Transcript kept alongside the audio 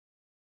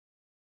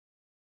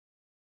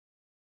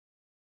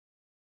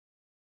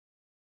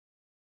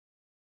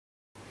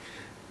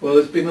Well,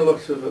 there's been a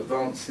lot of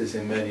advances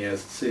in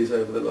Menieres disease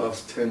over the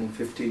last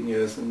 10-15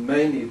 years, and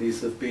mainly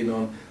these have been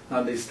on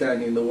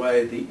understanding the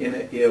way the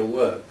inner ear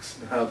works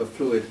and how the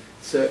fluid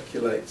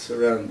circulates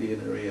around the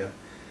inner ear.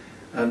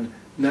 And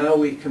now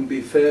we can be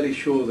fairly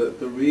sure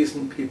that the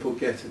reason people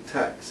get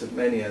attacks of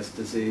Menieres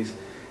disease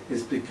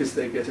is because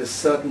they get a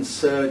sudden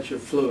surge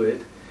of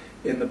fluid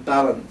in the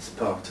balance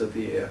part of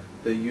the ear,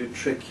 the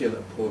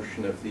utricular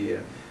portion of the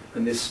ear.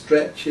 And this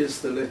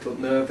stretches the little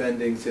nerve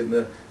endings in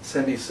the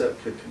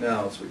semicircular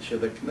canals, which are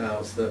the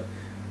canals that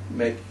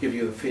give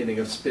you the feeling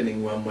of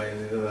spinning one way or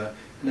the other.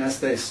 And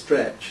as they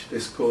stretch,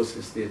 this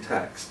causes the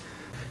attacks.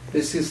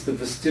 This is the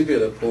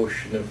vestibular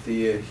portion of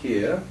the ear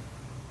here.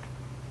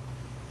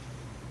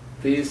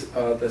 These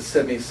are the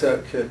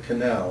semicircular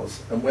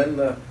canals, and when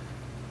the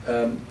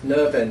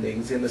nerve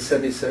endings in the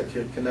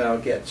semicircular canal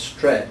get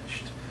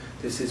stretched,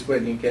 this is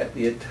when you get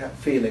the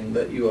feeling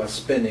that you are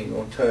spinning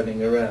or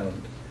turning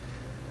around.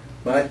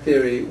 My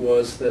theory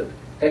was that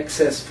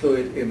excess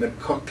fluid in the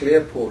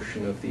cochlear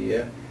portion of the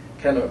ear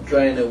cannot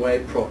drain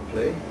away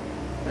properly,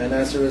 and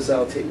as a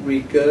result it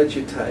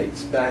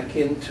regurgitates back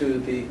into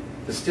the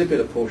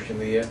vestibular portion of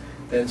the ear,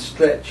 then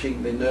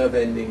stretching the nerve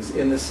endings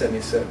in the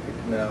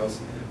semicircular canals,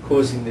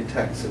 causing the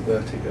attacks of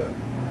vertigo.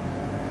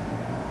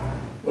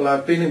 Well,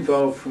 I've been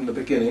involved from the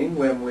beginning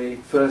when we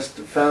first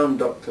found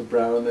Dr.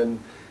 Brown and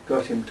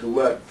got him to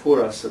work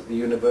for us at the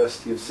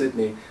University of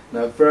Sydney, and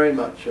I very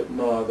much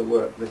admire the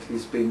work that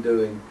he's been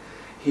doing.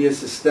 He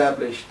has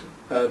established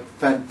a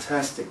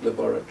fantastic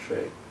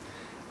laboratory,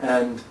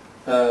 and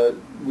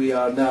we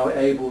are now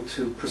able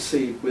to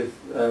proceed with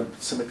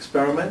some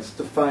experiments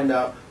to find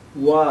out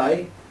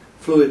why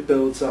fluid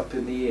builds up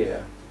in the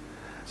ear.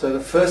 So the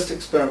first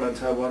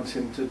experiment I want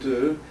him to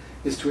do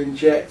is to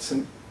inject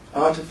some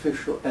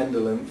artificial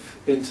endolymph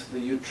into the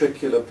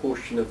utricular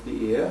portion of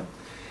the ear.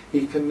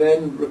 He can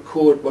then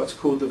record what's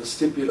called the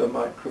vestibular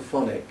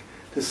microphonic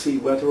to see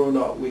whether or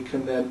not we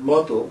can then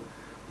model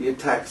the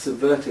attacks of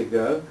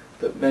vertigo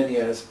that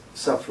Menieres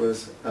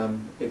sufferers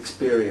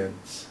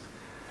experience.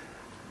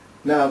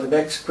 Now the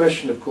next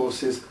question, of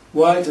course, is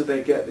why do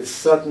they get this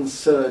sudden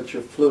surge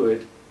of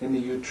fluid in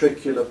the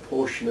utricular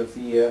portion of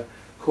the ear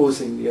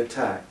causing the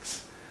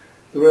attacks?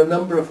 There are a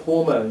number of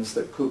hormones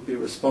that could be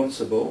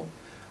responsible.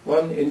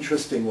 One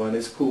interesting one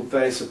is called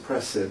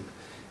vasopressin.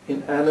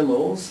 In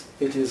animals,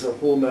 it is a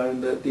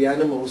hormone that the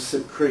animal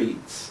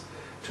secretes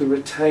to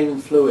retain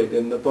fluid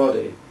in the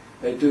body.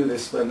 They do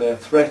this when they're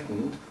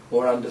threatened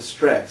or under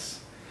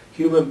stress.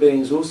 Human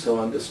beings also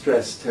under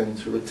stress tend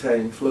to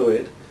retain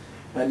fluid,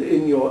 and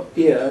in your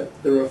ear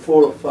there are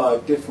 4 or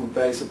 5 different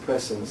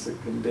vasopressins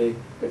that can be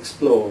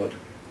explored.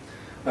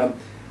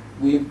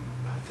 We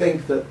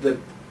think that the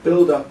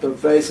build-up of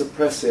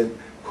vasopressin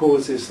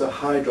causes the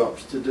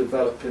hydrops to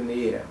develop in the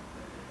ear.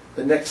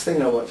 The next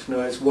thing I want to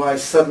know is why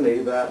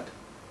suddenly that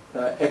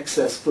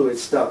excess fluid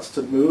starts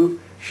to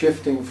move,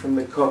 shifting from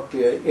the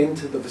cochlea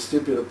into the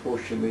vestibular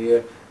portion of the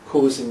ear,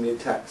 causing the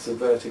attacks of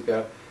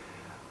vertigo.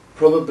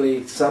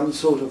 Probably some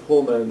sort of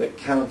hormone that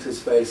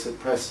counters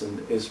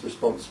vasopressin is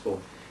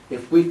responsible.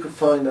 If we could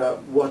find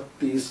out what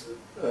these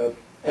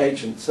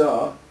agents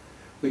are,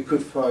 we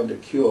could find a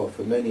cure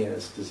for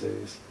Menieres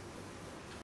disease.